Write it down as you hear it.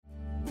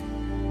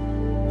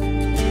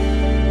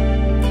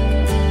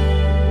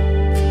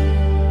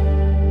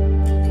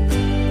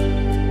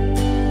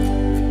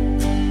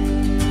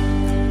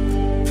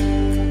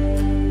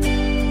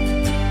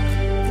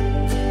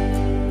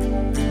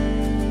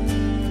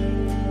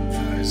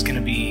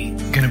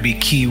going to be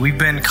key. We've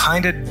been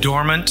kind of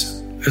dormant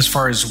as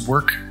far as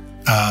work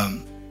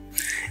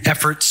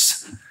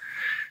efforts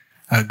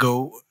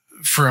go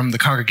from the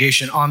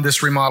congregation on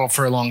this remodel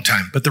for a long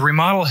time, but the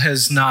remodel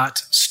has not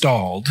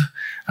stalled.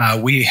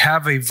 We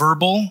have a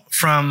verbal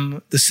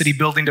from the city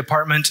building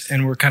department,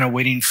 and we're kind of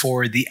waiting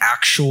for the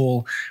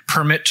actual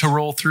permit to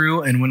roll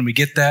through. And when we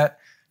get that,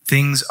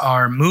 things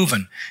are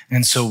moving.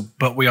 And so,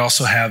 but we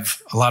also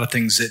have a lot of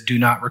things that do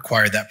not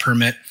require that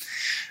permit.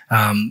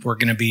 We're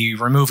going to be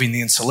removing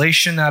the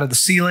insulation out of the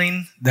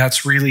ceiling.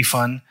 That's really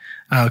fun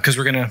because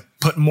we're going to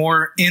put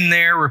more in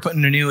there. We're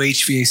putting a new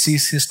HVAC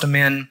system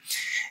in,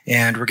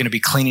 and we're going to be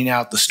cleaning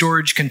out the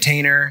storage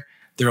container.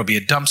 There will be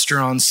a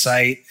dumpster on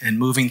site and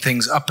moving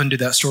things up into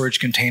that storage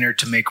container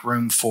to make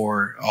room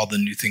for all the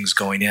new things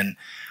going in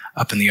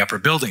up in the upper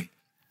building.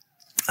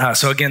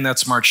 So again,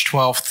 that's March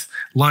 12th.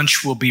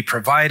 Lunch will be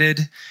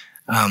provided,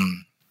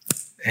 and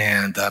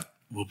that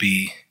will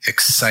be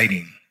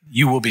exciting.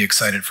 You will be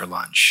excited for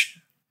lunch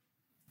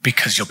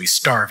because you'll be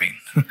starving.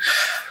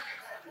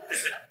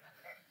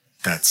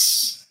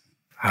 That's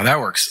how that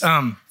works.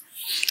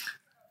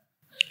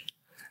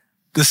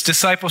 This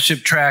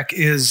discipleship track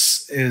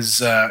is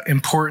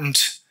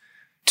important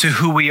to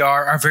who we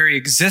are. Our very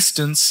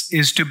existence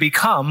is to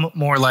become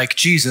more like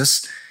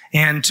Jesus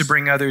and to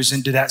bring others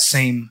into that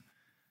same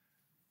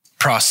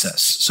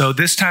process. So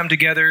this time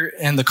together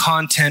and the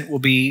content will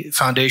be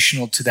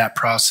foundational to that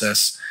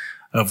process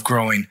of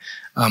growing.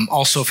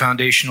 Also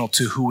foundational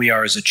to who we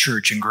are as a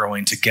church and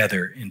growing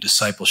together in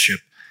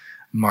discipleship.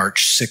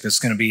 March 6th, it's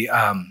going to be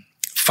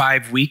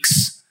 5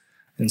 weeks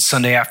and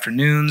Sunday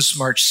afternoons,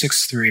 March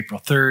 6th through April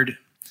 3rd.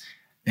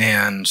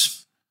 And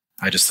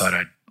I just thought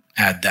I'd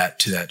add that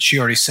to that. She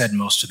already said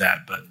most of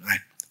that, but I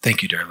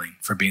thank you, Darlene,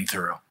 for being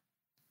thorough.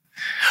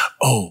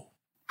 Oh,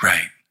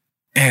 right.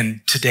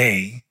 And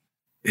today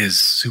is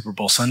Super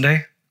Bowl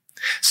Sunday.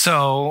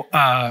 So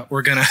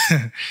we're gonna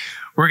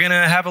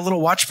have a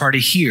little watch party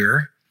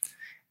here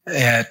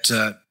at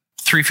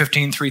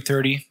 3:15,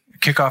 3:30.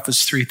 Kickoff is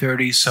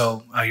 3:30,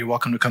 so you're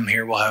welcome to come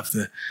here. We'll have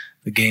the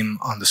game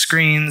on the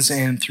screens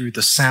and through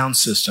the sound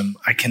system.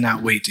 I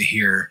cannot wait to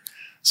hear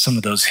some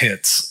of those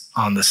hits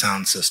on the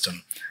sound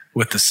system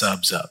with the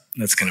subs up.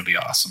 That's going to be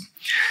awesome.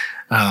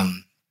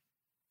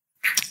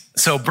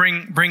 So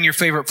bring your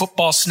favorite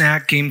football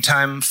snack, game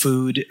time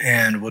food,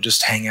 and we'll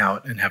just hang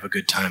out and have a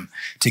good time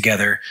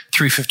together.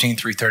 3:15,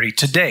 3:30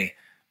 today.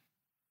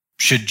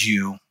 Should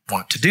you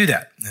want to do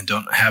that and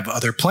don't have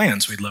other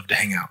plans, we'd love to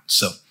hang out.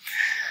 So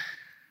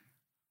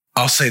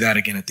I'll say that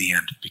again at the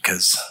end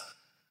because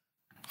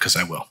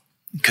I will.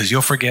 Because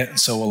you'll forget and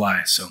so will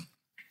I. So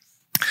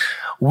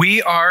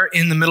we are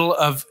in the middle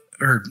of,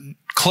 or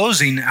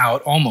closing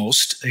out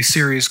almost, a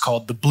series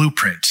called The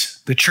Blueprint,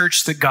 the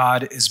church that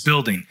God is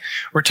building.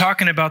 We're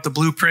talking about the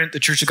blueprint, the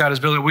church that God is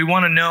building. We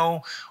want to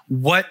know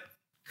what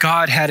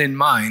God had in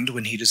mind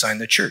when he designed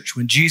the church.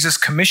 When Jesus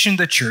commissioned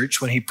the church,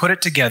 when he put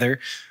it together,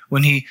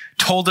 when he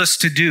told us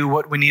to do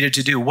what we needed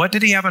to do, what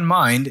did he have in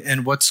mind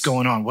and what's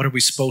going on? What are we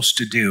supposed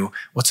to do?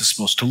 What's it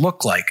supposed to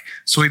look like?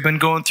 So we've been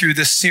going through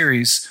this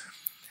series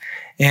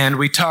and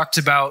we talked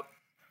about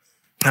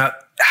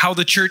how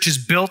the church is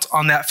built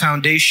on that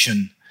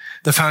foundation.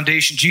 The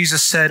foundation,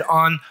 Jesus said,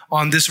 on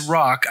this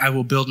rock, I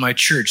will build my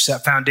church.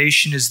 That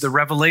foundation is the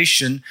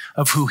revelation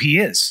of who he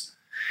is.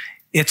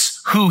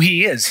 It's who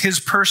he is, his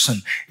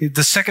person,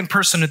 the second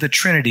person of the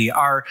Trinity,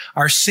 our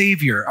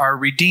Savior, our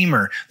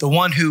Redeemer, the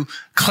one who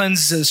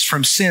cleanses us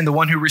from sin, the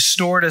one who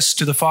restored us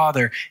to the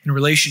Father in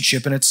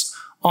relationship. And it's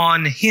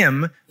on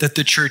him that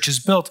the church is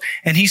built.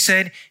 And he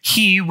said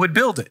he would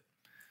build it.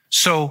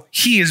 So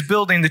he is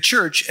building the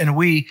church and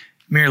we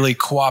merely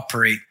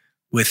cooperate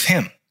with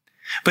him.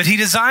 But he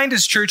designed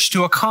his church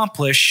to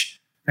accomplish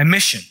a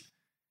mission.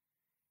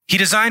 He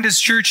designed his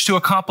church to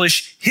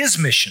accomplish his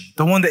mission,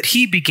 the one that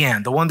he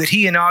began, the one that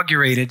he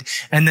inaugurated.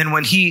 And then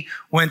when he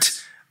went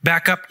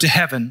back up to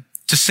heaven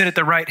to sit at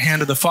the right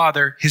hand of the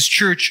Father, his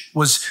church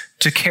was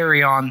to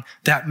carry on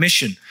that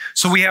mission.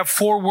 So we have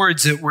 4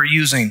 words that we're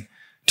using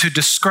to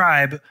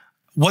describe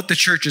what the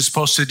church is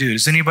supposed to do.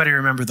 Does anybody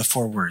remember the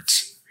 4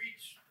 words?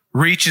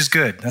 Reach is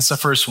good. That's the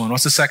first one.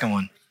 What's the second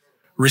one?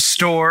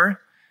 Restore.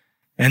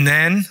 And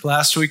then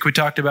last week we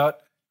talked about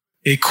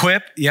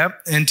equip.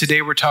 Yep. And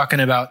today we're talking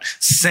about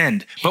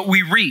send. But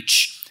we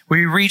reach.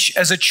 We reach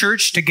as a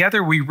church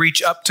together. We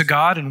reach up to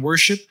God in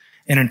worship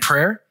and in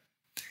prayer.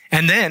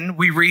 And then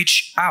we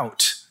reach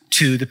out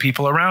to the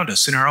people around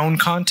us in our own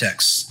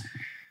contexts.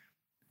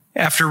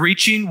 After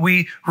reaching,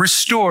 we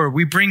restore.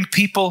 We bring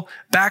people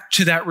back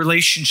to that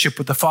relationship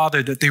with the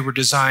Father that they were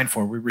designed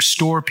for. We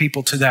restore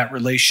people to that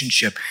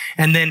relationship.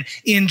 And then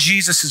in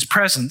Jesus'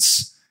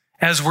 presence,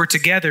 as we're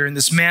together in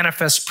this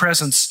manifest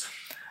presence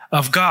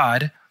of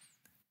God,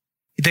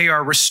 they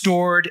are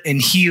restored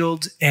and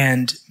healed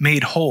and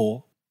made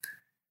whole.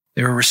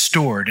 They're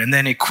restored. And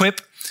then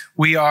equip.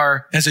 We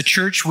are, as a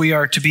church, we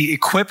are to be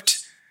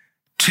equipped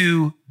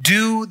to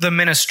do the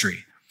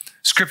ministry.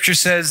 Scripture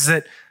says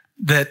that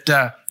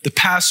the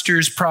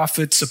pastors,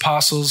 prophets,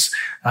 apostles,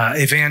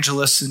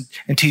 evangelists,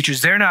 and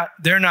teachers, they're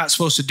not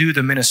supposed to do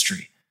the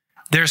ministry.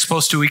 They're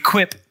supposed to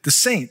equip the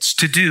saints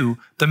to do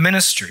the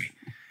ministry.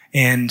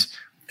 And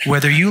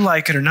whether you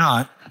like it or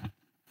not,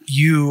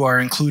 you are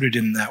included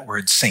in that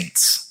word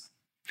saints.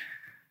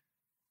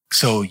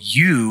 So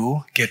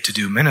you get to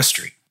do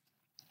ministry.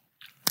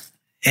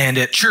 And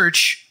at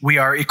church, we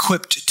are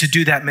equipped to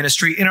do that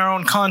ministry in our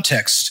own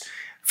context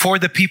for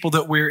the people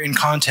that we're in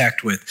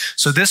contact with.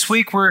 So this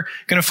week, we're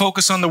going to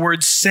focus on the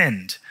word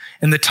send.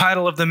 And the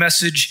title of the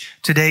message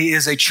today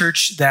is A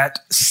Church That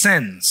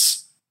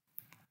Sends.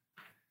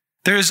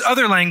 There's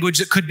other language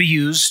that could be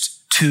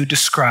used to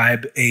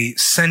describe a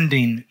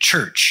sending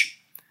church.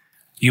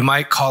 You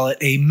might call it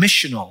a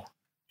missional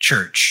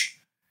church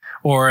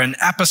or an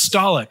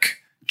apostolic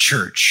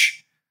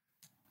church.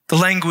 The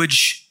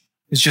language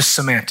is just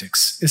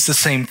semantics. It's the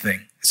same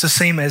thing. It's the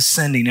same as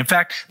sending. In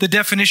fact, the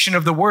definition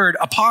of the word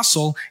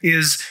apostle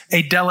is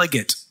a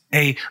delegate,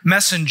 a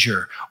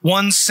messenger,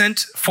 one sent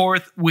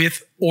forth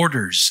with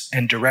orders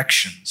and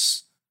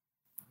directions.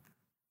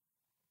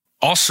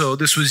 Also,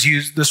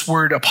 this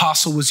word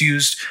apostle was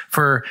used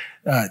for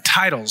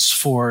titles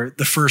for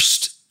the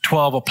first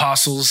 12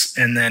 apostles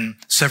and then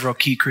several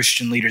key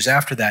Christian leaders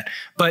after that.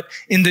 But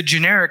in the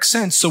generic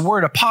sense, the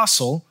word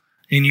apostle,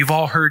 and you've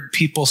all heard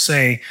people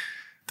say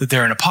that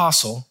they're an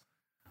apostle,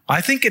 I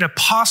think an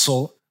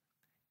apostle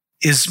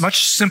is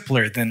much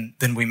simpler than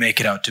we make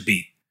it out to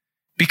be.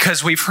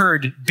 Because we've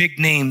heard big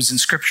names in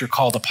Scripture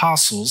called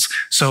apostles.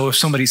 So if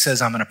somebody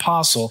says, I'm an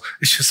apostle,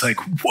 it's just like,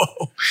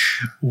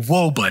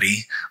 whoa,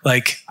 buddy.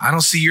 Like, I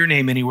don't see your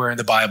name anywhere in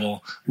the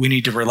Bible. We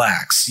need to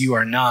relax. You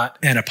are not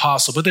an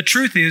apostle. But the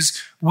truth is,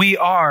 we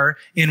are,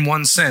 in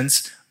one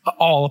sense,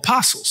 all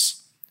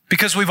apostles.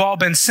 Because we've all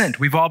been sent.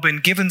 We've all been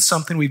given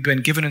something. We've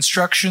been given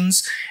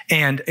instructions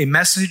and a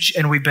message,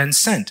 and we've been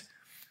sent.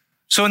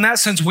 So in that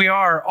sense, we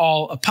are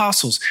all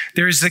apostles.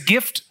 There is the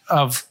gift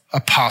of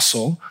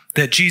apostle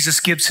that Jesus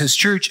gives his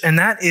church, and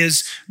that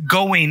is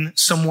going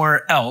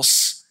somewhere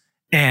else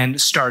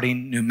and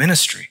starting new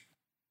ministry.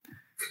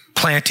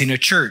 Planting a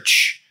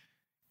church,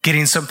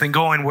 getting something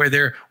going where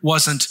there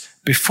wasn't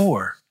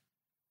before.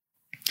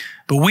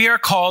 But we are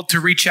called to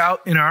reach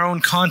out in our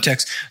own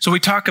context. So we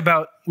talked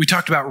about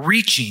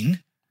reaching,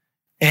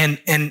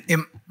 and it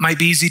might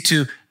be easy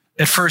to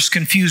at first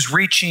confuse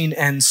reaching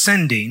and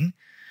sending.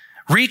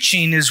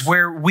 Reaching is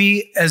where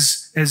we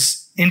as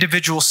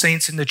individual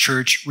saints in the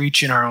church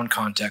reach in our own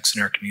context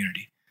in our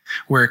community.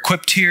 We're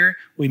equipped here,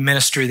 we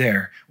minister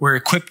there. We're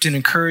equipped and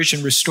encouraged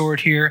and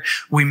restored here,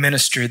 we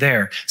minister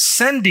there.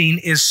 Sending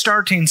is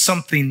starting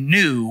something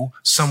new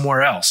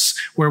somewhere else,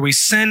 where we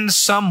send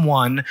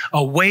someone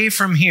away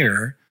from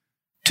here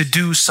to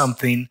do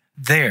something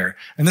there.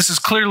 And this is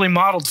clearly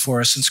modeled for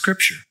us in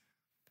Scripture.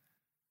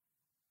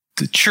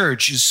 The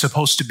church is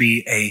supposed to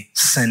be a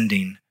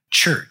sending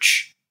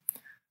church.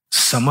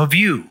 Some of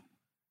you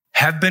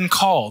have been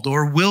called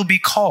or will be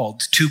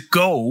called to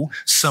go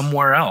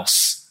somewhere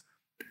else.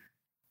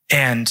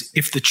 And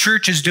if the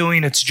church is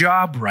doing its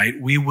job right,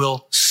 we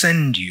will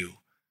send you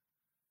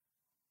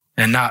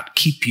and not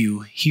keep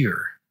you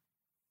here.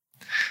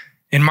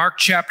 In Mark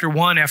chapter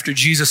 1, after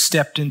Jesus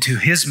stepped into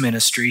his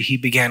ministry, he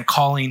began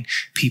calling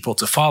people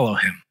to follow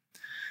him.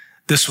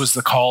 This was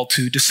the call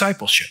to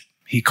discipleship.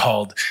 He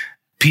called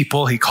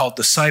people, he called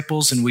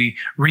disciples, and we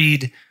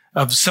read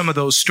of some of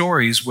those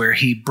stories where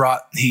he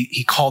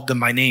called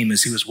them by name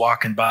as he was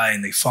walking by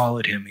and they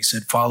followed him. He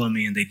said, follow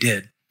me, and they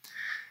did.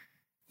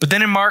 But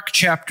then in Mark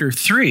chapter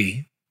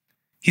 3,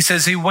 he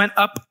says he went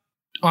up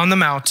on the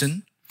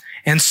mountain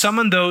and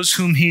summoned those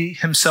whom he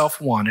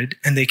himself wanted,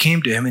 and they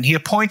came to him, and he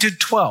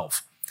appointed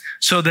 12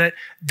 so that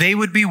they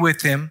would be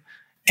with him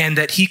and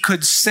that he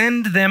could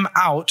send them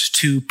out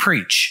to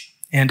preach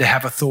and to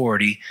have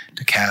authority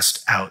to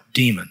cast out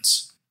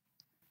demons.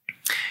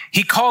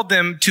 He called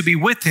them to be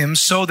with him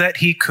so that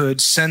he could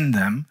send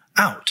them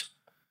out.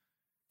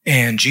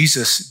 And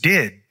Jesus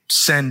did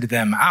send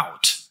them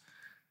out,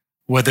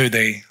 whether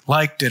they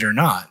liked it or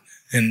not.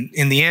 And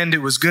in the end, it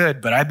was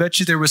good, but I bet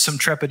you there was some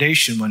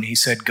trepidation when he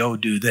said, go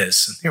do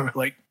this. And they were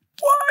like,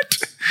 what?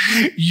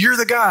 You're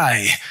the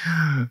guy.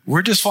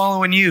 We're just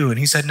following you. And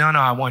he said, no,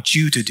 I want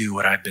you to do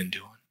what I've been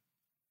doing.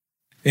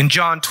 In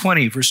John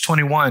 20, verse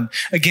 21,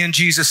 again,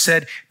 Jesus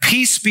said,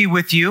 peace be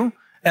with you.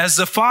 As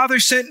the Father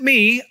sent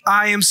me,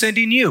 I am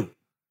sending you.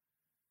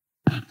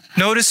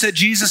 Notice that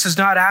Jesus is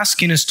not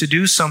asking us to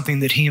do something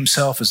that he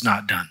himself has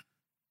not done.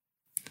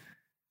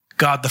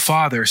 God the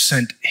Father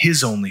sent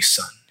his only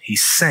Son. He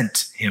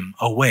sent him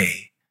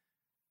away.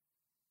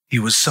 He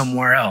was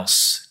somewhere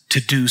else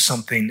to do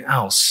something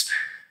else.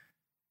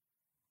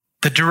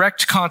 The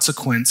direct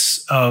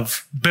consequence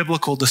of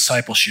biblical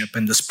discipleship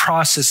and this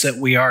process that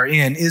we are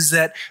in is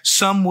that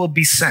some will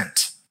be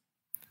sent.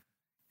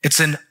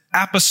 It's an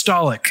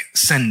apostolic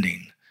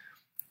sending.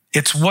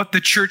 It's what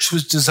the church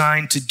was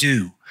designed to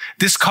do.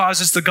 This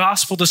causes the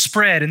gospel to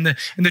spread and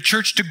the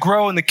church to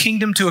grow and the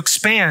kingdom to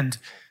expand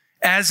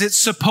as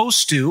it's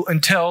supposed to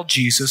until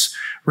Jesus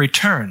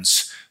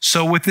returns.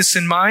 So with this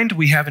in mind,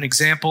 we have an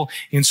example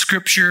in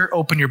Scripture.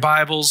 Open your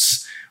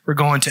Bibles. We're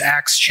going to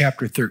Acts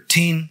chapter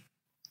 13.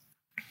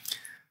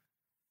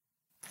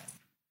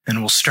 And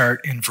we'll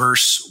start in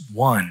verse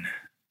 1.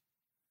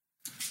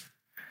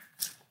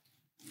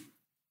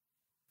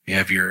 You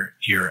have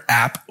your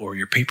app or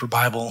your paper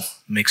Bible,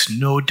 makes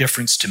no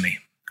difference to me.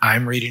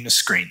 I'm reading a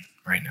screen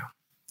right now.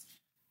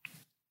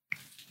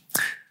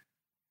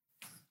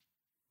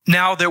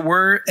 Now there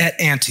were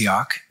at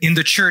Antioch, in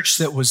the church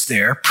that was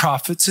there,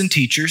 prophets and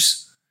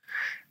teachers,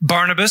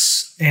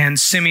 Barnabas and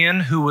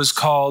Simeon, who was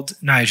called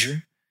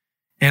Niger,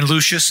 and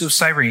Lucius of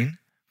Cyrene,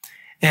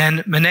 and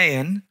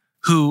Manaen,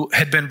 who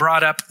had been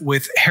brought up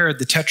with Herod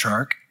the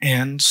Tetrarch,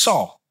 and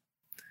Saul.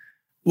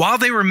 While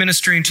they were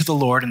ministering to the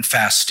Lord and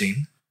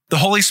fasting, the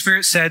Holy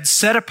Spirit said,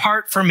 "Set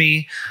apart for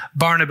me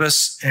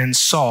Barnabas and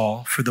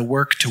Saul for the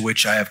work to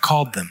which I have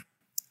called them."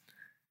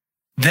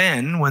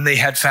 Then, when they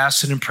had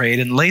fasted and prayed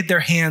and laid their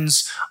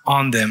hands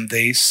on them,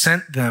 they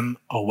sent them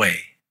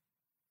away.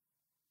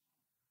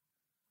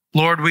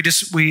 Lord,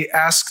 we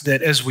ask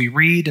that as we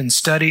read and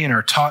study and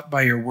are taught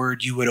by your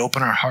word, you would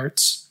open our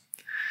hearts.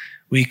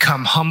 We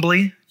come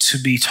humbly to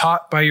be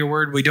taught by your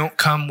word. We don't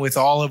come with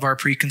all of our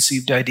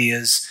preconceived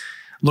ideas,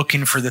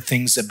 looking for the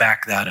things that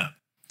back that up.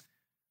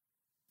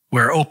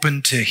 We're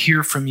open to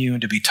hear from you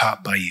and to be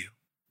taught by you.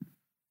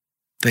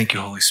 Thank you,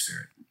 Holy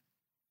Spirit.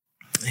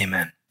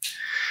 Amen.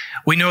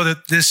 We know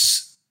that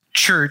this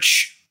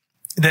church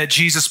that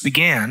Jesus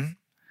began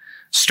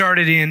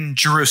started in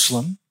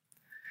Jerusalem,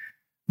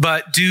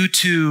 but due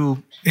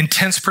to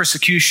intense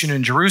persecution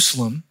in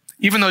Jerusalem,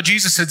 even though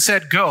Jesus had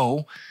said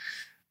go,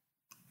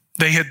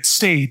 they had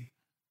stayed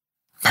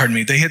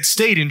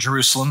in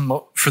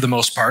Jerusalem for the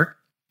most part,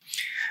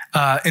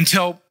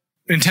 until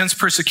intense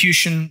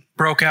persecution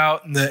broke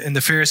out, and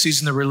the Pharisees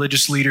and the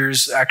religious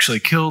leaders actually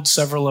killed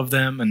several of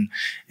them,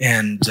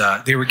 and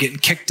they were getting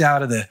kicked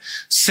out of the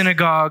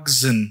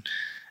synagogues and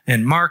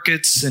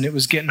markets, and it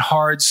was getting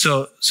hard.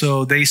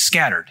 So they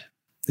scattered.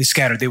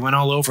 They went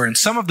all over, and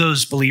some of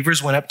those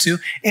believers went up to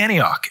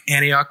Antioch.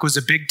 Antioch was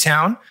a big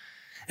town,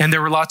 and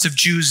there were lots of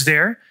Jews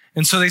there,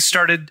 and so they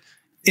started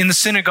in the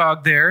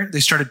synagogue there. They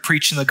started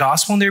preaching the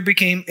gospel, and there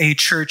became a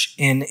church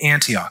in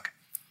Antioch.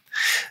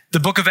 The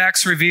book of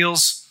Acts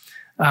reveals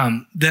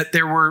that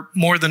there were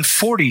more than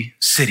 40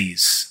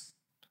 cities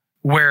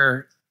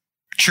where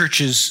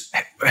churches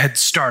had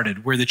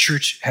started, where the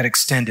church had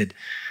extended.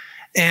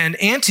 And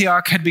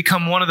Antioch had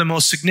become one of the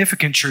most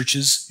significant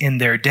churches in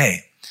their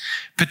day,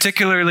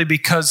 particularly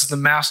because of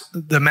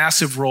the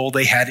massive role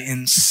they had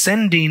in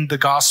sending the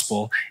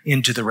gospel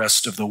into the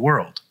rest of the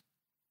world.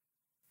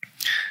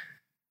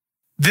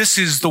 This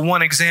is the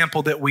one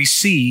example that we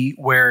see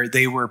where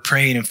they were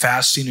praying and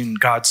fasting, and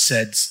God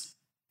said,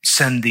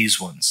 "Send these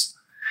ones."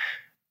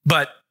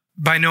 But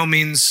by no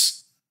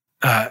means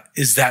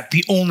is that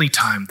the only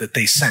time that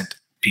they sent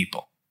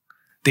people.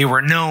 They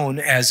were known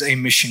as a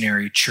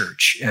missionary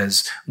church,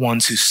 as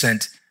ones who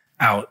sent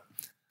out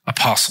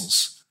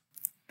apostles.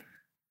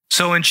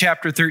 So in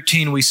chapter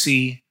 13, we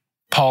see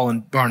Paul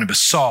and Barnabas,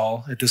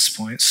 Saul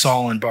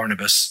and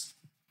Barnabas,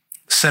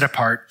 set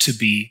apart to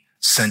be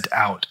sent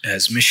out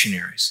as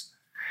missionaries.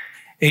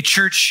 A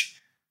church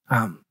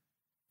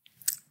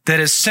that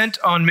is sent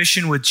on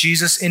mission with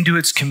Jesus into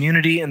its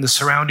community and the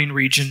surrounding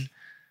region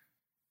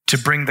to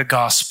bring the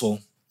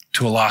gospel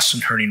to a lost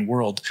and hurting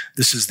world.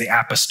 This is the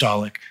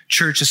apostolic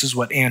church. This is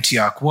what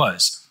Antioch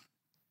was.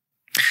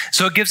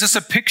 So it gives us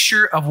a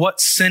picture of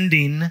what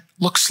sending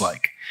looks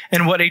like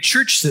and what a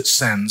church that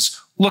sends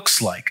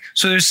looks like.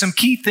 So there's some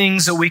key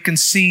things that we can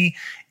see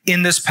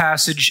in this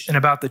passage and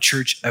about the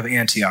church of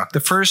Antioch. The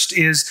first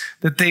is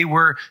that they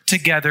were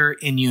together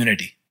in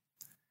unity.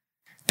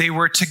 They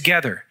were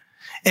together.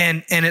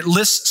 And it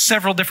lists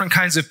several different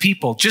kinds of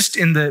people, just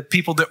in the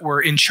people that were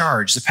in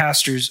charge, the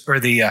pastors or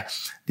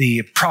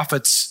the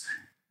prophets.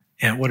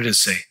 And what did it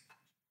say?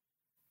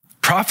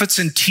 Prophets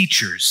and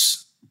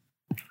teachers.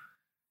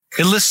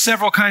 It lists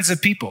several kinds of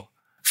people.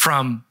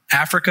 From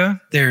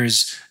Africa,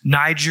 there's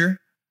Niger,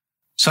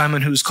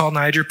 Simon, who's called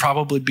Niger,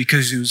 probably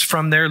because he was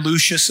from there.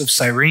 Lucius of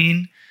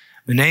Cyrene.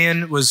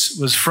 Manaen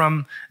was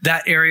from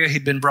that area.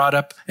 He'd been brought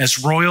up as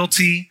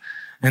royalty.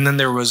 And then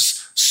there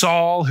was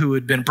Saul, who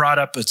had been brought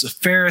up as a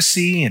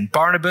Pharisee, and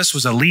Barnabas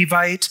was a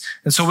Levite.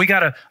 And so we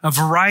got a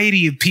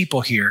variety of people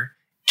here,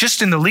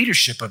 just in the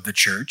leadership of the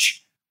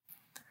church.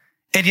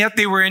 And yet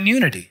they were in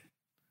unity.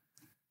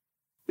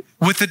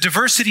 With the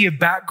diversity of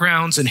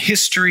backgrounds and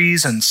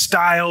histories and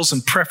styles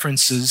and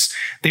preferences,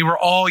 they were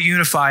all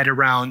unified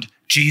around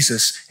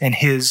Jesus and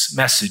his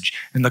message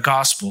and the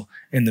gospel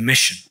and the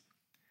mission.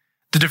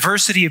 The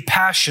diversity of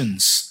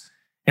passions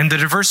and the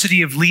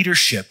diversity of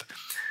leadership,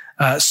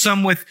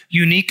 some with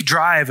unique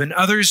drive and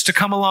others to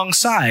come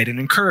alongside and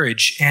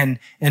encourage and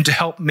to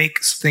help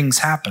make things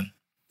happen.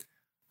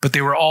 But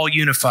they were all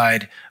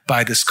unified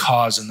by this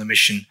cause and the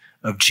mission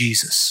of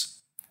Jesus.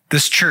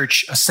 This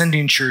church,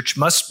 ascending church,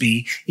 must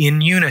be in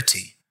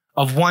unity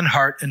of one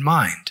heart and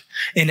mind.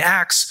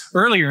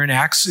 Earlier in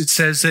Acts, it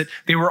says that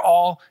they were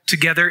all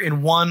together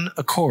in one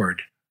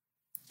accord.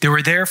 They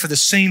were there for the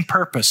same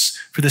purpose,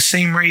 for the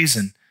same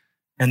reason,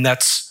 and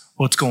that's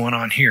what's going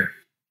on here.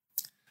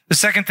 The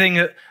second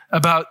thing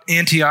about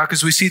Antioch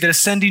is we see that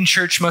ascending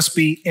church must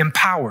be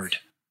empowered.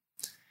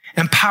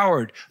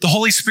 empowered. The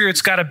Holy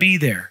Spirit's got to be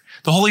there.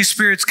 The Holy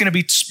Spirit's going to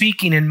be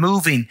speaking and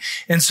moving.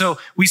 And so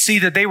we see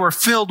that they were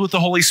filled with the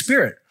Holy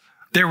Spirit.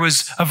 There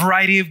was a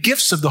variety of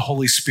gifts of the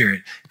Holy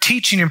Spirit.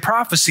 Teaching and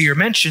prophecy are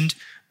mentioned,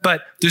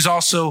 but there's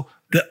also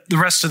the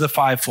rest of the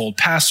fivefold: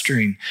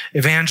 pastoring,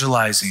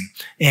 evangelizing,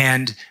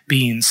 and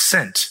being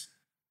sent.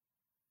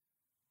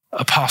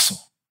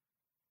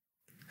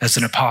 As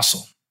an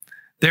apostle.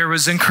 There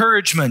was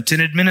encouragement and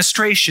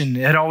administration.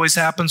 It always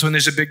happens when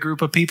there's a big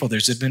group of people.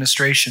 There's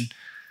administration.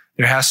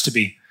 There has to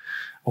be,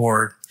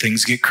 or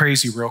things get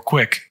crazy real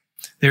quick.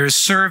 There is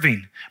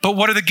serving. But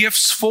what are the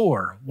gifts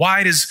for?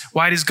 Why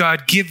does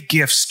God give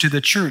gifts to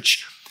the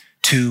church?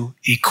 To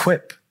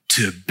equip,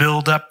 to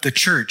build up the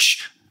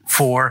church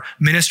for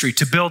ministry,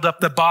 to build up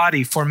the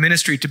body for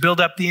ministry, to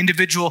build up the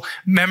individual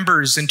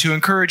members and to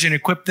encourage and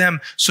equip them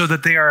so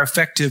that they are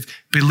effective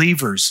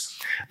believers.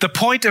 The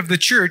point of the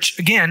church,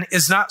 again,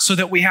 is not so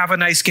that we have a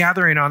nice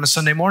gathering on a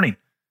Sunday morning.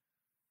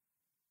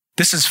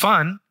 This is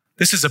fun.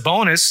 This is a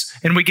bonus,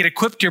 and we get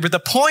equipped here. But the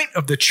point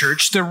of the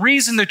church, the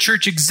reason the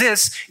church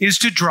exists, is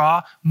to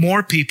draw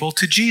more people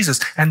to Jesus.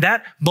 And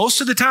that,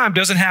 most of the time,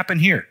 doesn't happen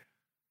here.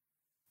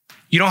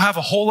 You don't have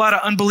a whole lot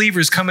of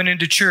unbelievers coming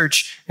into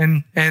church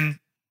and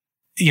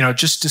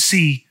just to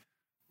see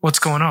what's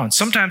going on.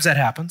 Sometimes that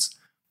happens,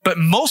 but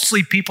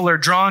mostly people are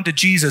drawn to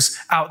Jesus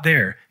out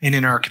there and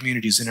in our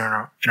communities, in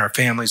our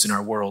families, in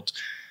our world,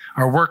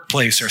 our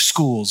workplace, our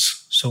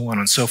schools, so on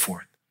and so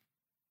forth.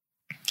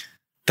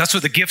 That's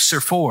what the gifts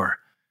are for.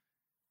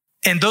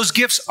 And those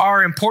gifts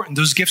are important.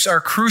 Those gifts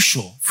are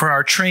crucial for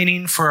our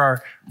training,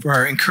 for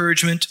our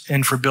encouragement,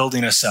 and for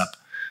building us up.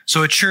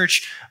 So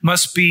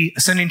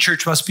Ascending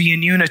Church must be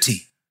in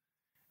unity.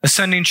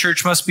 Ascending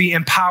Church must be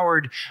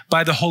empowered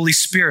by the Holy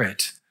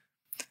Spirit.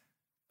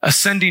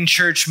 Ascending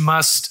Church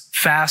must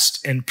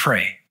fast and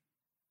pray.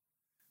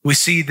 We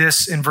see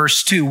this in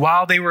verse 2.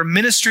 While they were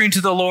ministering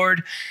to the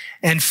Lord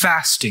and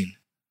fasting,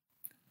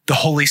 the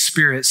Holy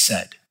Spirit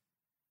said,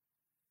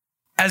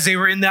 as they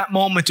were in that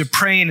moment of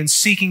praying and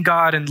seeking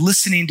God and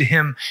listening to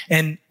him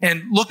and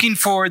looking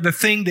for the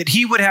thing that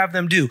he would have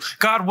them do.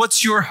 God,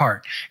 what's your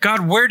heart?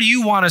 God, where do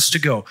you want us to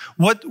go?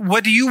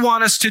 What do you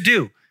want us to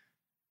do?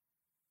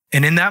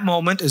 And in that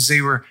moment, as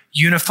they were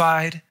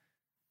unified,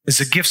 as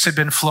the gifts had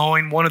been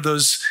flowing, one of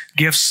those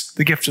gifts,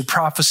 the gift of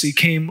prophecy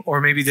came,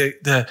 or maybe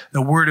the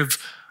word of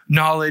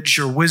knowledge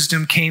or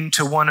wisdom came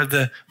to one of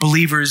the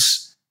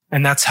believers,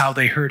 and that's how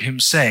they heard him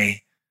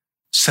say,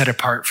 "Set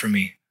apart for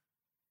me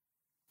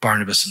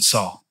Barnabas and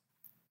Saul."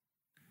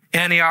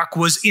 Antioch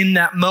was in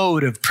that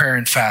mode of prayer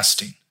and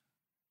fasting,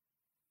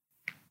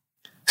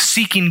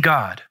 seeking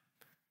God.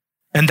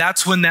 And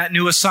that's when that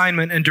new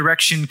assignment and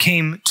direction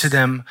came to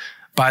them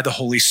by the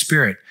Holy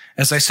Spirit.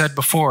 As I said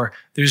before,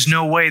 there's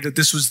no way that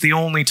this was the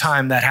only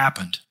time that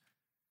happened.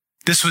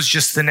 This was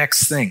just the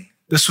next thing.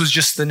 This was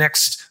just the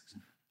next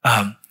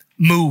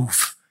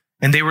move.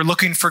 And they were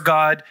looking for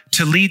God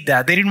to lead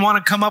that. They didn't want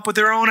to come up with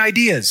their own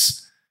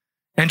ideas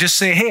and just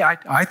say, hey,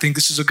 I think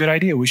this is a good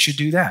idea. We should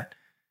do that.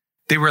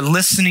 They were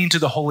listening to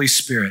the Holy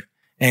Spirit,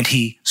 and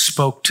he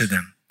spoke to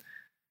them.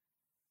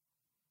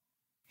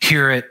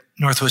 Here at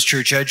Northwest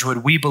Church Edgewood,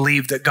 we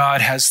believe that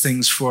God has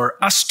things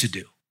for us to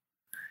do,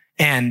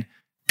 and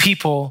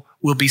people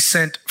will be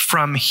sent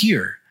from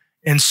here.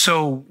 And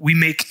so we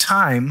make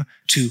time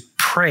to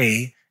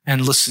pray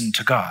and listen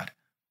to God.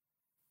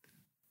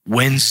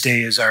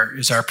 Wednesday is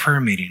our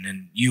prayer meeting,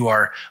 and you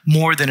are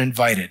more than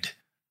invited.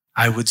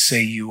 I would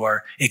say you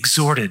are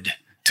exhorted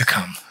to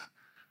come.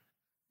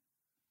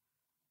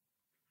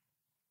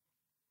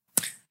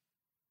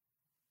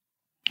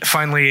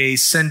 Finally, a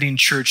sending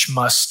church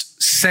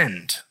must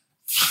send.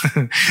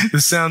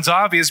 This sounds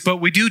obvious, but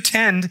we do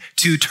tend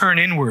to turn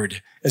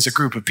inward as a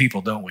group of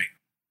people, don't we?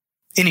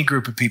 Any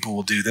group of people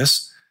will do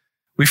this.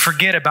 We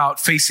forget about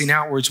facing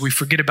outwards. We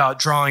forget about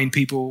drawing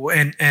people.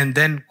 And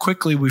then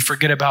quickly we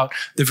forget about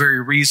the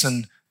very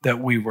reason that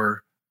we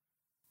were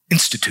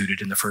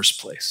instituted in the first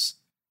place.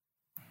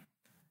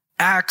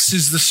 Acts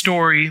is the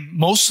story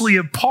mostly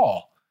of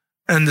Paul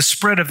and the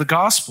spread of the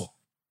gospel.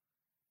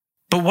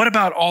 But what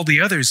about all the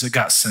others that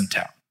got sent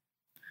out?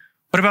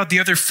 What about the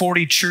other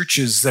 40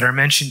 churches that are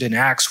mentioned in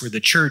Acts where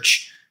the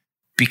church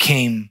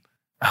became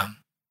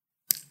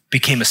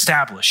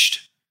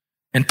established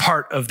and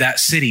part of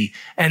that city?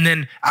 And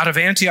then out of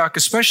Antioch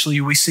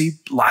especially, we see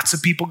lots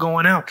of people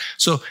going out.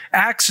 So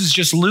Acts is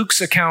just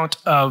Luke's account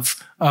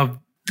of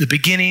the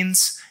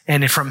beginnings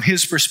and from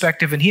his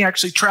perspective. And he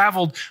actually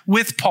traveled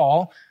with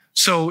Paul,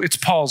 so it's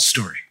Paul's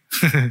story.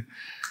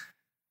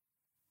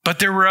 But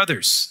there were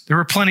others. There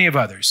were plenty of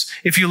others.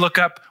 If you look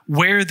up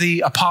where the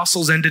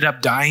apostles ended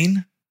up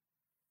dying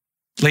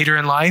later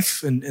in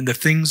life and the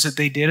things that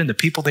they did and the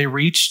people they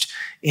reached,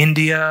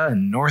 India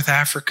and North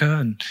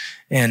Africa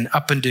and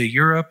up into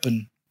Europe,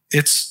 and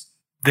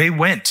they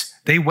went,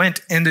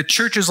 and the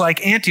churches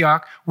like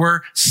Antioch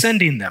were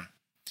sending them.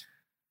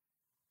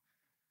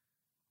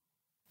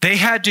 They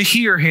had to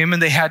hear him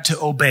and they had to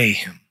obey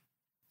him.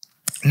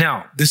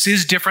 Now, this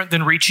is different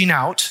than reaching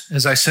out,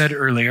 as I said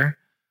earlier.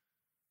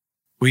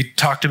 We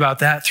talked about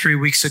that 3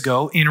 weeks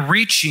ago. In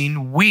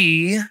reaching,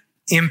 we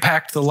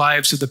impact the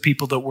lives of the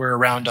people that we're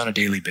around on a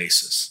daily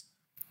basis.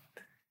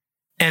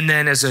 And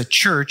then as a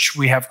church,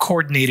 we have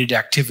coordinated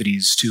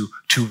activities to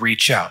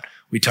reach out.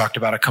 We talked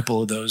about a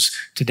couple of those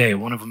today,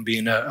 one of them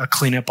being a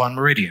cleanup on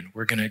Meridian.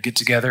 We're going to get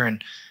together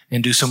and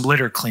do some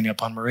litter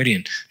cleanup on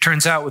Meridian.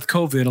 Turns out with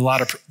COVID, a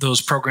lot of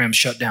those programs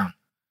shut down.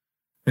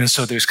 And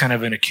so there's kind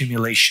of an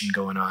accumulation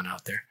going on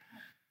out there.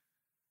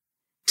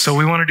 So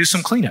we want to do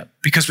some cleanup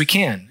because we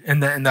can.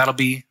 And that'll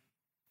be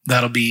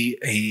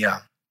a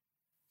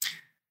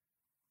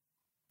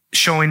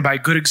showing by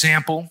good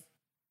example,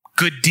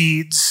 good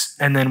deeds,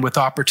 and then with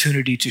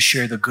opportunity to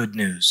share the good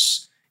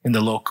news in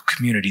the local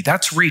community.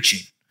 That's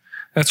reaching.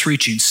 That's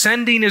reaching.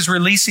 Sending is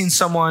releasing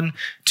someone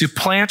to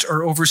plant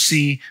or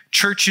oversee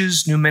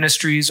churches, new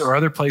ministries, or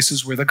other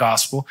places where the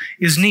gospel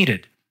is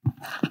needed.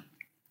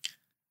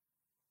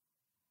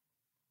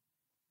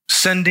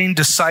 Sending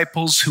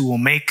disciples who will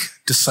make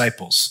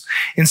disciples.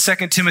 In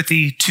 2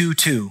 Timothy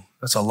 2:2,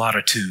 that's a lot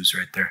of twos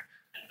right there.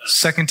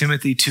 2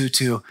 Timothy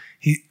 2:2,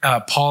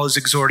 Paul is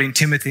exhorting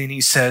Timothy and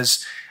he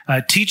says,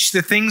 teach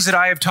the things that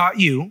I have taught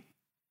you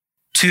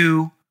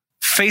to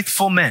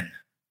faithful men.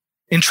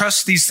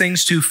 Entrust these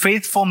things to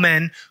faithful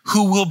men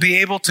who will be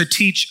able to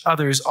teach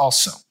others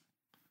also.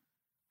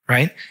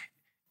 Right?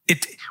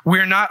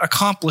 We're not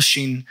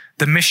accomplishing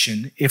the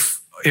mission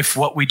if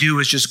what we do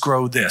is just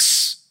grow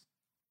this.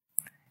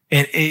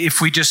 And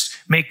if we just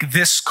make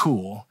this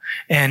cool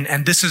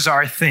and this is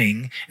our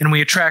thing and we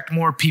attract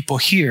more people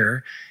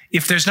here,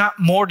 if there's not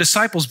more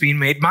disciples being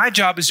made, my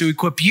job is to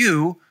equip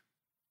you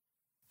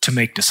to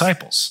make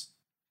disciples.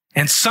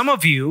 And some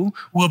of you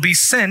will be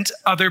sent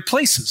other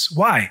places.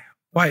 Why?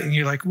 Why? And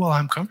you're like, well,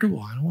 I'm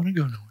comfortable. I don't want to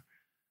go nowhere.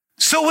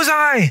 So was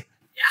I.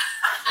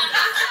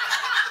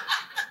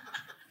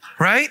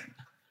 Right?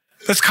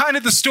 That's kind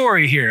of the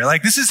story here.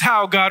 Like, this is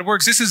how God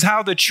works. This is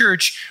how the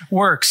church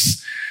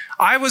works.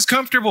 I was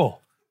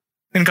comfortable.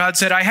 And God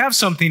said, I have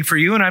something for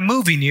you and I'm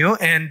moving you.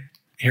 And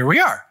here we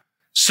are.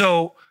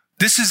 So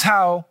this is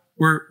how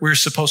we're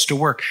supposed to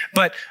work.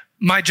 But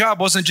my job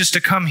wasn't just to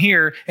come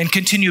here and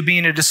continue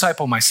being a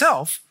disciple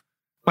myself.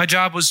 My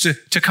job was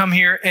to come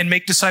here and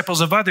make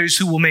disciples of others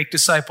who will make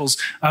disciples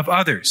of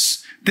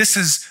others. This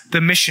is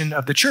the mission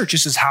of the church.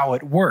 This is how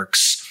it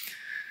works.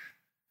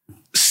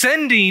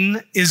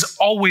 Sending is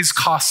always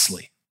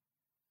costly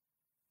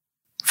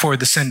for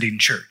the sending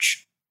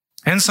church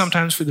and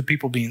sometimes for the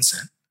people being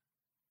sent.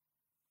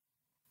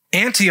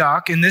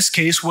 Antioch, in this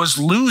case, was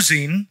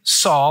losing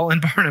Saul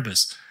and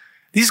Barnabas.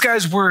 These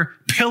guys were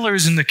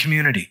pillars in the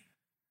community.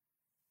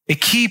 A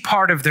key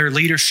part of their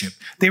leadership.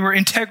 They were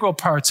integral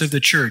parts of the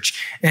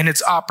church and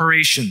its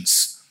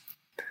operations.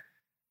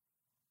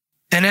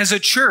 And as a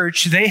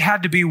church, they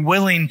had to be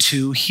willing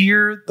to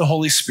hear the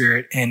Holy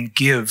Spirit and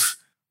give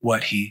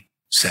what he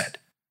said.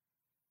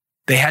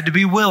 They had to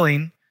be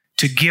willing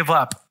to give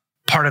up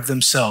part of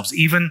themselves,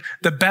 even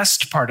the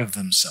best part of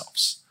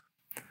themselves.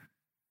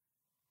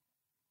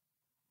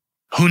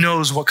 Who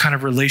knows what kind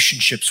of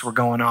relationships were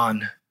going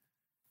on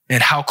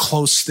and how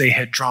close they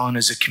had drawn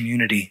as a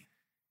community.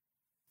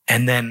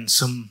 And then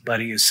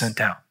somebody is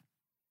sent out.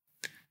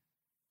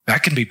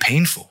 That can be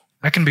painful.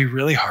 That can be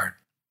really hard.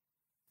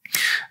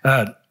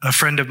 A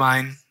friend of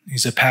mine,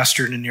 he's a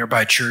pastor in a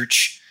nearby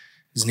church.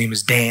 His name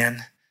is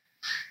Dan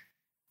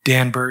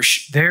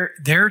Bursch.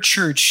 Their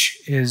church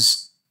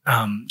is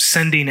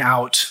sending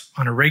out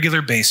on a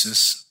regular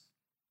basis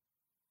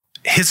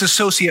his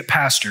associate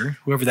pastor,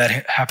 whoever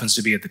that happens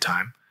to be at the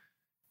time,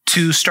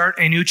 to start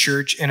a new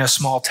church in a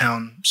small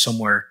town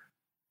somewhere,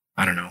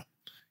 I don't know,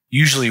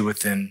 usually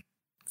within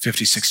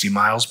 50, 60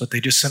 miles, but they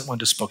just sent one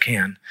to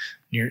Spokane.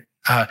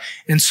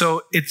 And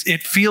so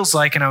it feels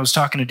like, and I was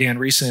talking to Dan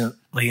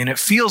recently, and it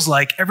feels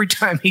like every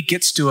time he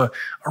gets to a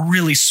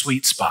really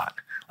sweet spot,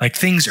 like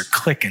things are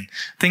clicking,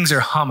 things are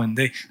humming.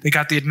 They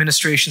got the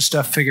administration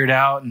stuff figured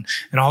out and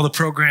all the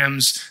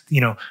programs,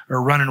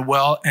 are running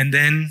well. And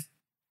then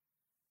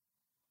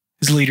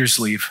his leaders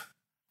leave.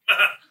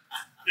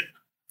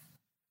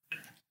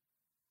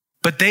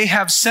 But they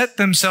have set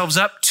themselves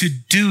up to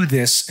do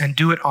this and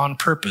do it on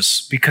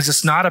purpose because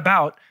it's not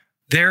about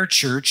their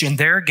church and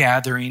their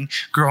gathering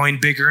growing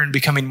bigger and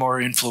becoming more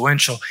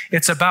influential.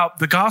 It's about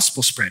the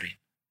gospel spreading.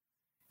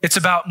 It's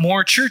about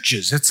more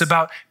churches. It's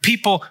about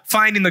people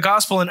finding the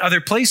gospel in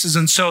other places.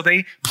 And so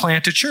they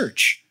plant a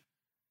church.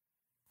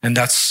 And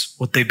that's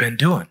what they've been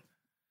doing.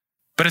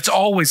 But it's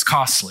always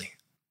costly.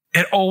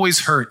 It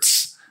always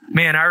hurts.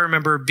 Man, I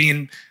remember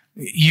being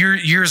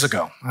years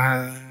ago.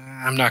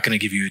 I'm not going to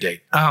give you a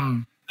date.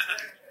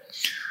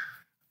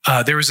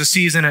 There was a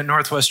season at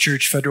Northwest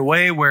Church Federal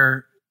Way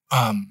where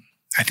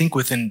I think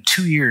within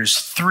 2 years,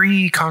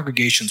 3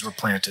 congregations were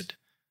planted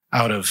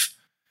out of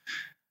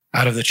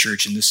the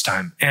church in this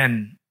time.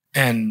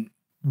 And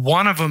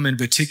one of them in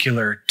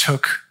particular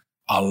took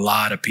a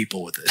lot of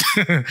people with it.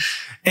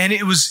 And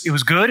it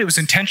was good. It was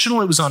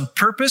intentional. It was on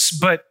purpose.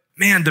 But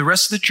man, the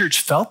rest of the church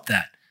felt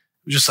that.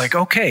 It was just like,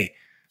 okay,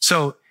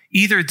 so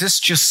either this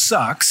just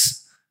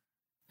sucks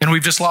and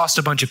we've just lost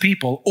a bunch of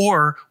people,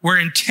 or we're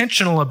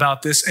intentional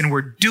about this and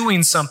we're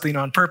doing something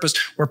on purpose.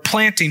 We're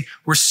planting,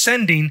 we're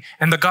sending,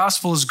 and the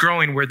gospel is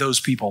growing where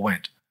those people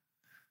went.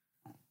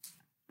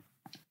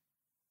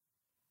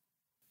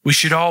 We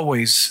should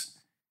always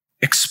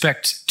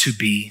expect to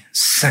be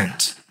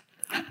sent.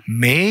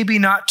 Maybe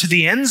not to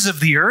the ends of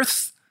the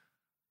earth,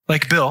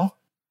 like Bill,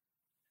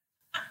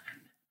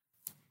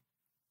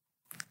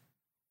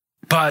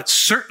 but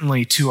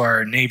certainly to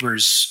our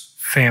neighbors,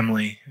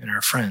 family, and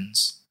our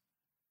friends.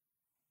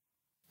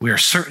 We are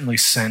certainly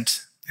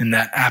sent in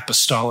that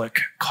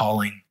apostolic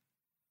calling.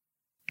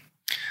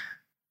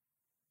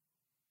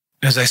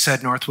 As I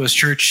said, Northwest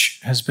Church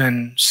has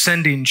been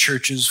sending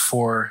churches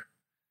for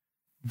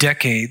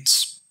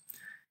decades.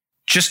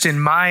 Just in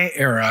my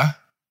era,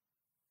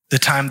 the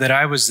time that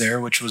I was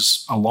there, which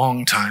was a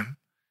long time,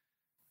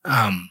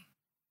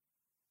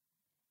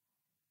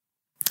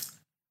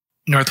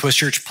 Northwest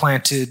Church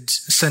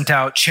sent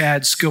out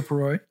Chad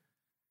Skilperoy,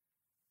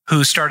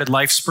 who started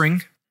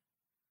LifeSpring,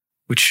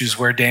 which is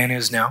where Dan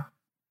is now.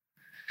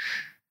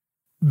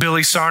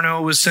 Billy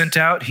Sarno was sent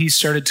out. He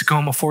started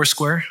Tacoma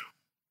Foursquare.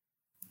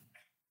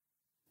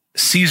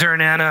 Caesar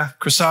and Anna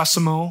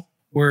Crisosimo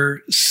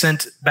were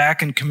sent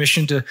back and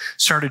commissioned to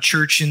start a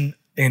church in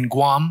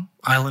Guam,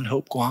 Island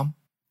Hope, Guam.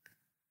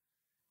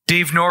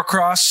 Dave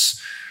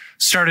Norcross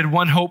started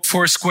One Hope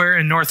Foursquare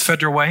in North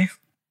Federal Way.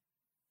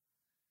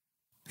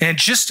 And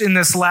just in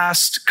this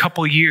last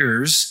couple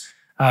years,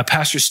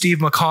 Pastor Steve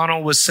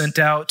McConnell was sent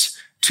out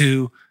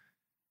to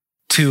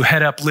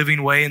head up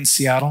Living Way in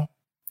Seattle.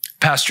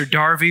 Pastor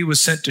Darby was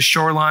sent to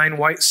Shoreline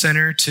White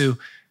Center to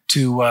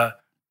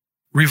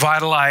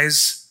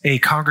revitalize a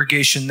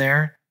congregation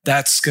there.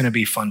 That's going to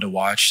be fun to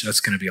watch. That's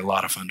going to be a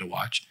lot of fun to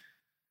watch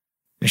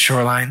in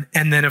Shoreline.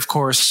 And then, of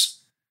course,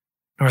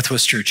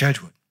 Northwest Church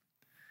Edgewood.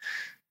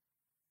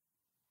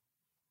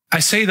 I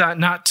say that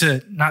not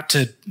to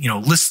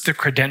list the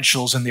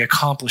credentials and the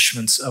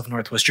accomplishments of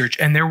Northwest Church.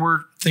 And there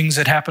were things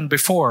that happened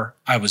before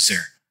I was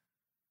there.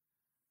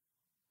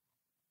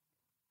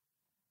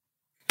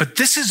 But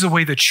this is the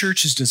way the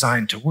church is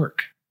designed to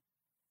work.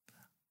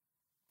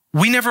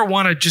 We never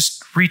want to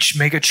just reach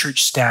megachurch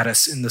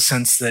status in the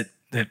sense that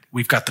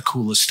we've got the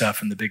coolest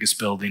stuff and the biggest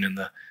building and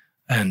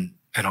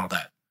all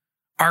that.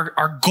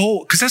 Our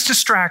goal, because that's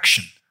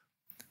distraction.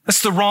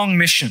 That's the wrong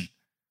mission.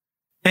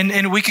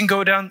 And we can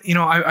go down,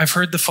 I've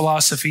heard the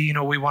philosophy,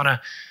 we want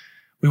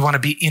to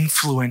be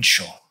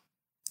influential,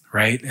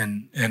 right?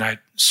 And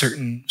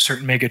certain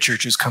mega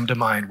churches come to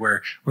mind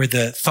where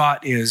the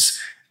thought is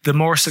the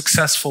more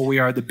successful we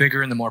are, the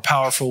bigger and the more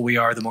powerful we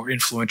are, the more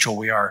influential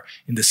we are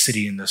in the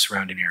city and the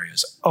surrounding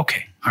areas.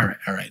 Okay, all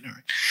right.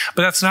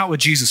 But that's not what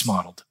Jesus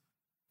modeled.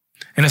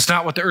 And it's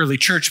not what the early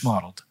church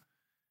modeled.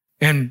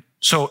 And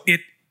so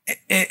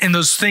and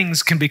those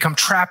things can become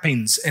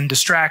trappings and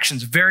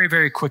distractions very,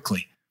 very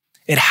quickly.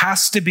 It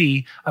has to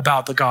be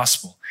about the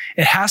gospel.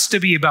 It has to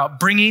be about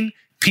bringing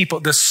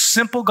people, the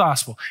simple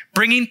gospel,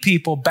 bringing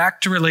people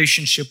back to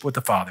relationship with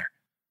the Father.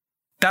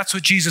 That's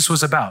what Jesus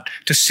was about,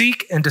 to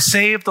seek and to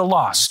save the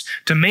lost,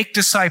 to make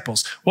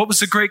disciples. What was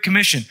the Great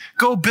Commission?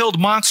 Go build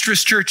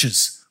monstrous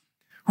churches,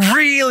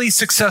 really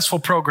successful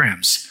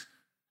programs.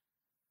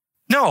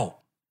 No,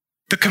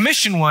 the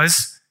commission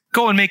was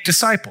go and make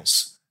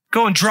disciples,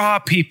 go and draw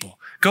people,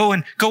 go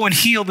and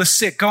heal the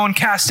sick, go and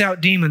cast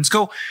out demons,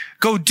 go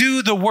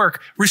do the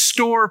work,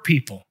 restore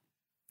people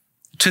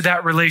to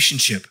that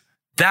relationship.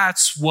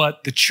 That's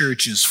what the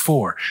church is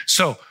for.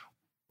 So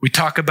we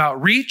talk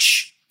about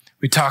reach,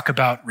 we talk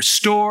about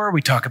restore,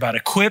 we talk about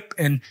equip,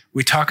 and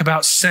we talk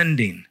about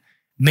sending.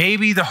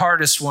 Maybe the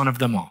hardest one of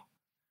them all.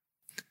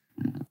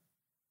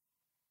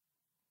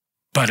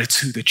 But it's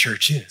who the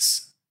church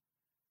is.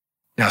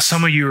 Now,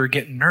 some of you are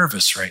getting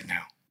nervous right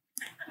now.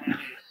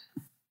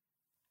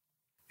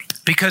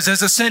 Because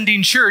as a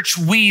sending church,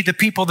 we, the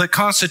people that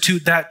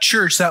constitute that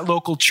church, that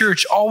local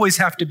church, always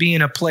have to be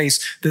in a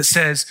place that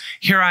says,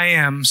 here I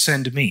am,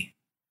 send me.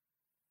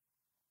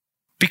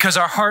 Because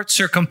our hearts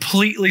are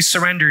completely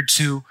surrendered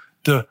to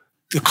the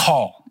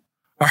call.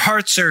 Our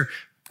hearts are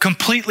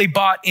completely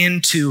bought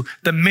into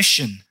the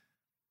mission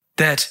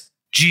that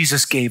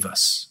Jesus gave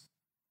us.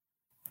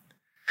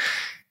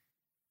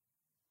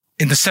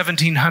 In the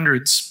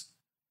 1700s,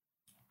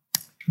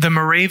 the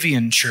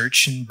Moravian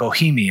Church in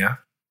Bohemia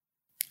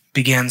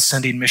began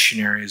sending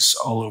missionaries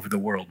all over the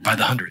world by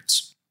the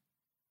hundreds.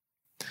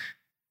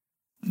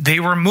 They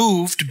were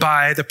moved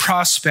by the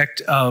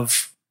prospect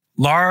of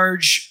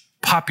large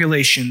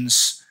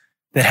populations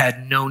that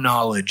had no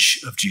knowledge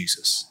of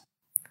Jesus.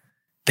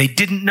 They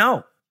didn't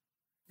know.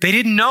 They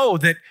didn't know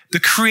that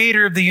the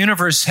creator of the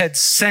universe had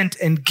sent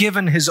and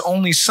given his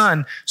only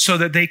son so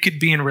that they could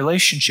be in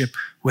relationship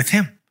with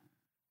him.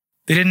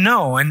 They didn't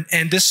know. And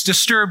this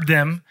disturbed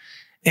them,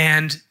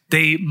 and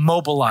they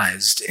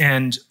mobilized.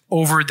 And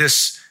over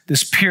this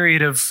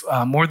period of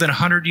more than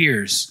 100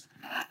 years,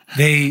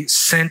 they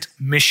sent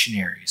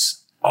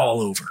missionaries all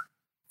over.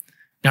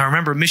 Now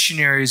remember,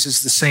 missionaries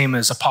is the same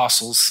as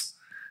apostles,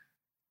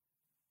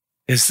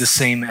 is the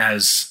same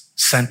as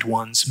sent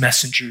ones,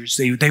 messengers.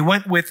 They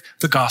went with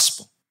the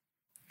gospel.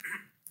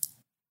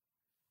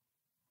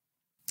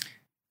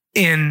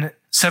 In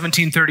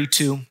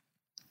 1732,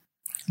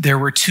 there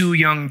were two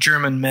young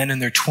German men in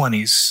their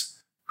 20s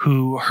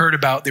who heard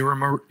about, they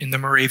were in the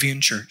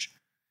Moravian Church.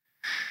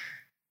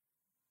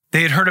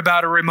 They had heard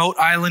about a remote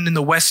island in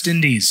the West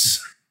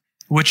Indies,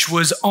 which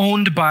was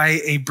owned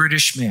by a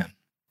British man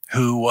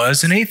who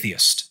was an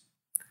atheist.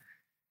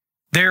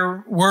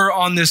 There were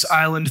on this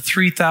island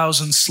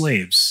 3,000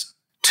 slaves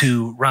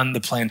to run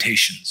the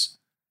plantations.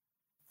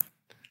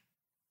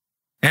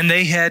 And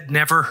they had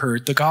never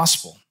heard the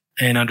gospel.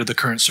 And under the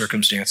current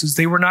circumstances,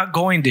 they were not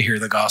going to hear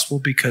the gospel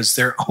because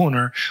their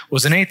owner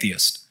was an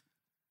atheist.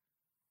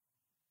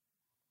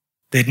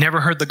 They'd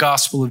never heard the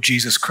gospel of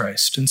Jesus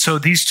Christ. And so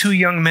these two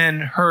young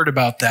men heard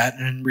about that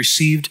and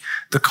received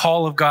the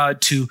call of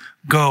God to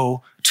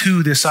go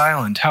to this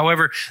island.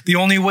 However, the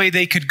only way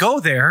they could go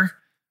there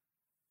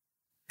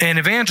and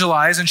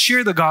evangelize and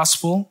share the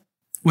gospel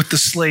with the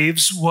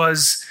slaves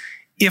was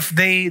if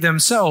they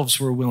themselves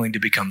were willing to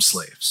become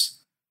slaves.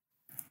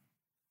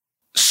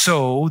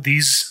 So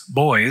these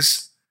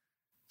boys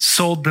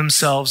sold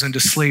themselves into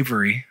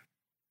slavery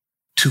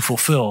to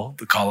fulfill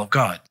the call of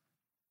God.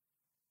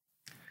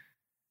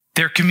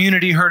 Their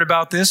community heard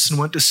about this and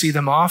went to see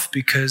them off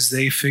because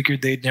they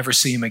figured they'd never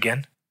see him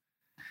again.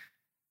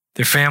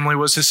 Their family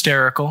was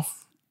hysterical.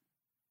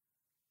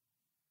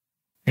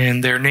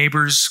 And their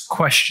neighbors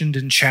questioned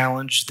and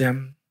challenged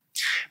them.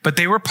 But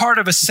they were part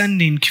of a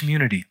sending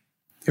community.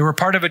 They were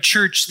part of a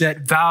church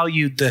that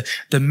valued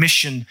the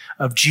mission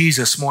of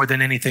Jesus more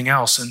than anything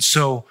else. And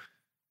so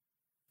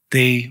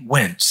they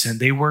went and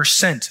they were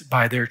sent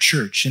by their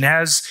church. And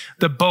as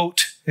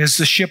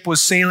the ship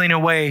was sailing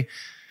away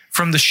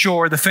from the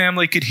shore, the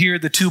family could hear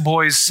the two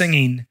boys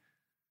singing.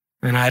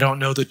 And I don't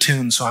know the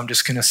tune, so I'm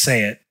just going to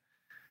say it.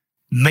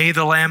 May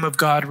the Lamb of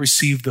God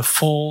receive the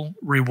full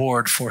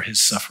reward for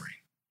his suffering.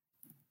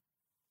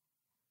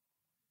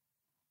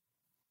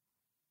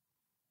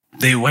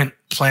 They went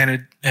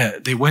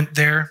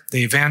there, they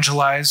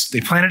evangelized,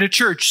 they planted a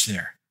church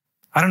there.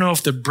 I don't know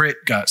if the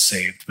Brit got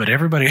saved, but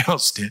everybody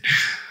else did.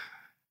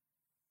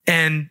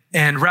 And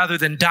rather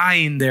than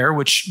dying there,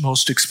 which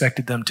most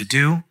expected them to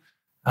do,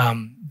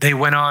 they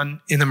went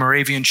on in the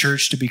Moravian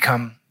Church to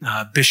become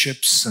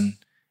bishops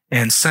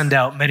and send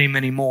out many,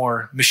 many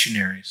more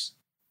missionaries.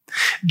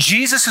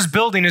 Jesus is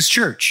building his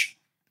church.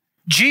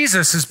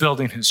 Jesus is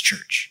building his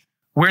church.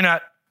 We're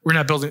not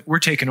building, we're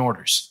taking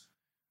orders.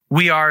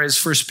 We are,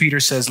 as 1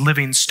 Peter says,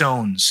 living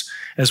stones.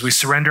 As we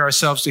surrender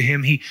ourselves to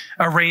him, he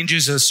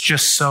arranges us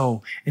just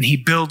so, and he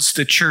builds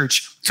the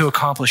church to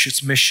accomplish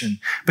its mission.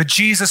 But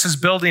Jesus is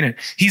building it.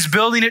 He's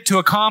building it to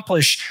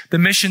accomplish the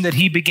mission that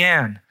he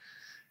began,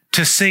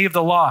 to save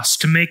the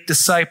lost, to make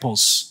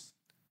disciples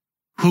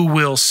who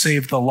will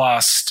save the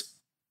lost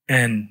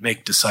and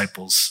make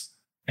disciples,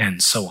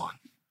 and so on.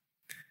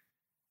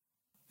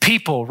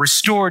 People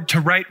restored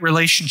to right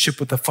relationship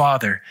with the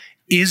Father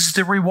is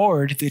the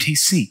reward that he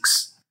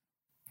seeks.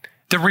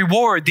 The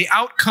reward, the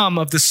outcome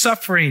of the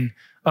suffering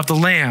of the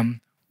Lamb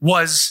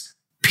was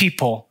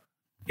people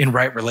in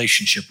right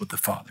relationship with the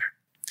Father.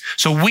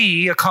 So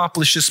we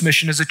accomplish this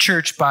mission as a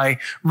church by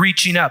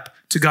reaching up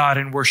to God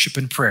in worship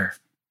and prayer.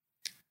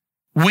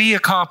 We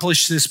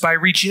accomplish this by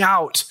reaching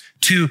out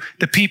to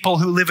the people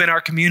who live in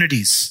our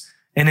communities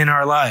and in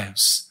our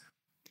lives.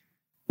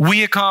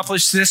 We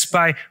accomplish this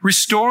by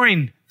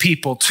restoring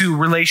people to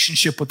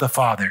relationship with the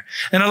Father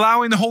and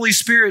allowing the Holy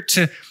Spirit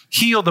to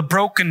heal the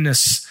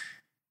brokenness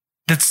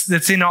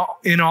that's in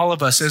all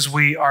of us as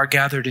we are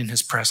gathered in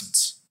his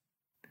presence.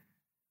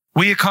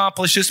 We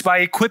accomplish this by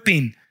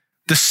equipping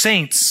the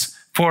saints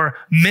for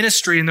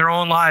ministry in their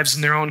own lives,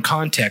 in their own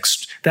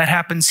context. That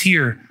happens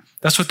here.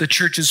 That's what the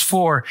church is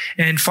for.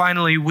 And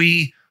finally,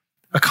 we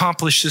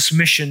accomplish this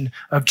mission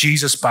of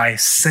Jesus by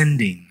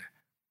sending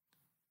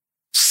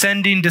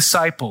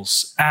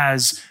disciples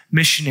as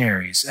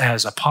missionaries,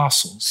 as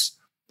apostles,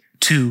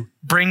 to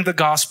bring the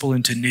gospel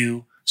into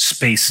new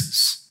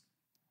spaces.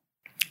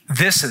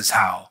 This is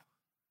how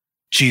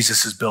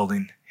Jesus is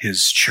building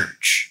his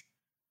church.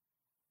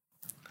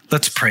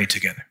 Let's pray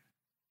together.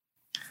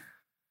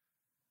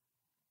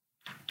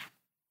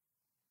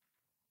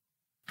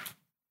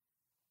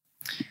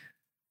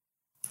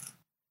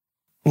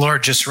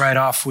 Lord, just right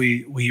off,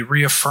 we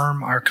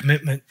reaffirm our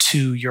commitment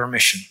to your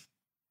mission.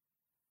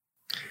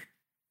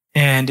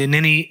 And in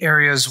any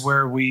areas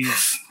where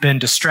we've been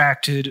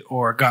distracted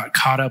or got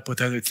caught up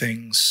with other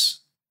things,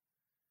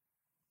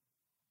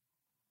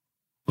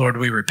 Lord,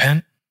 we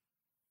repent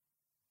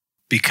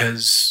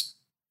because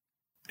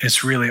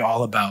it's really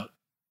all about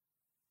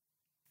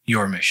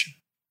your mission.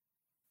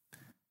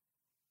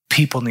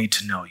 People need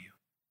to know you.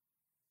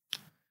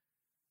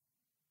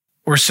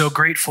 We're so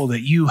grateful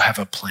that you have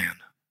a plan,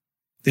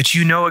 that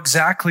you know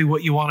exactly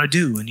what you want to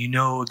do and you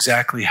know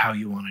exactly how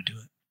you want to do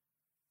it.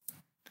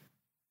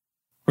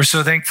 We're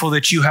so thankful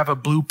that you have a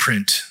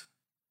blueprint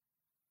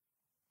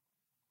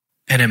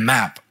and a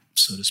map,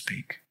 so to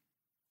speak.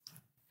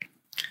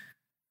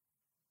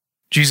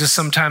 Jesus,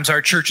 sometimes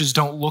our churches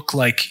don't look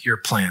like your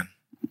plan.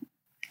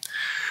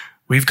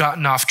 We've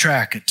gotten off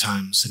track at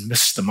times and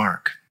missed the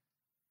mark.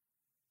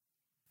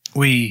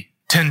 We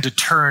tend to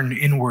turn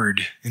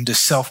inward into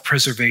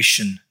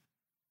self-preservation.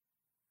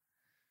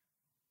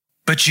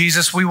 But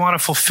Jesus, we want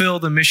to fulfill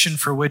the mission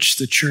for which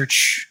the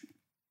church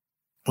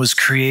was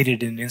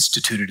created and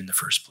instituted in the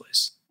first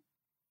place.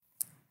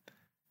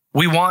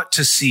 We want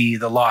to see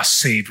the lost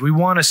saved. We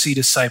want to see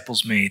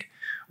disciples made.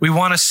 We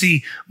want to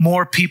see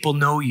more people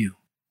know you.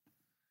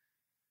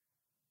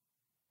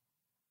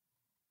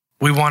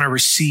 We want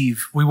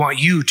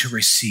you to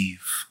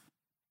receive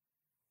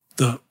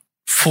the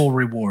full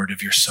reward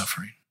of your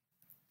suffering,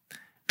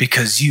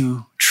 because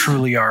you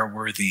truly are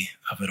worthy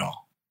of it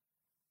all.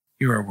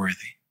 You are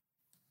worthy.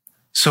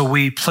 So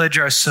we pledge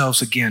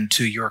ourselves again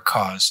to your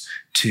cause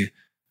to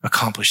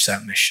accomplish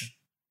that mission.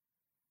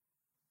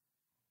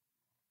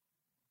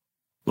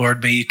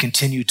 Lord, may you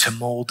continue to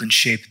mold and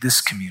shape this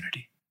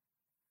community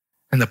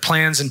and the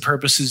plans and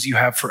purposes you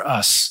have for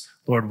us.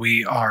 Lord,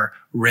 we are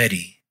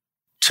ready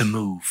to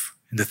move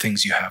in the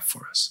things you have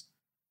for us.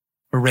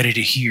 We're ready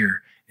to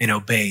hear and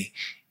obey,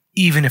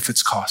 even if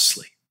it's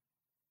costly.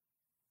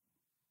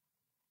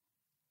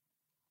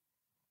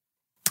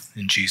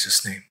 In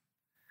Jesus' name.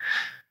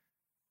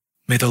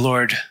 May the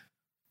Lord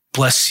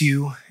bless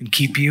you and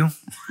keep you.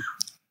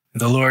 May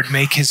the Lord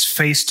make his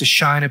face to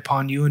shine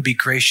upon you and be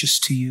gracious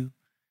to you.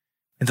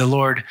 May the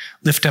Lord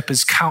lift up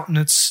his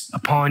countenance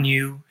upon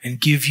you and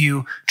give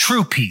you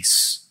true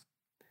peace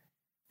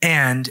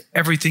and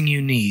everything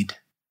you need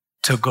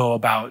to go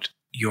about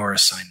your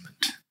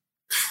assignment.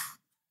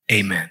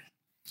 Amen.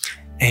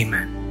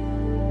 Amen.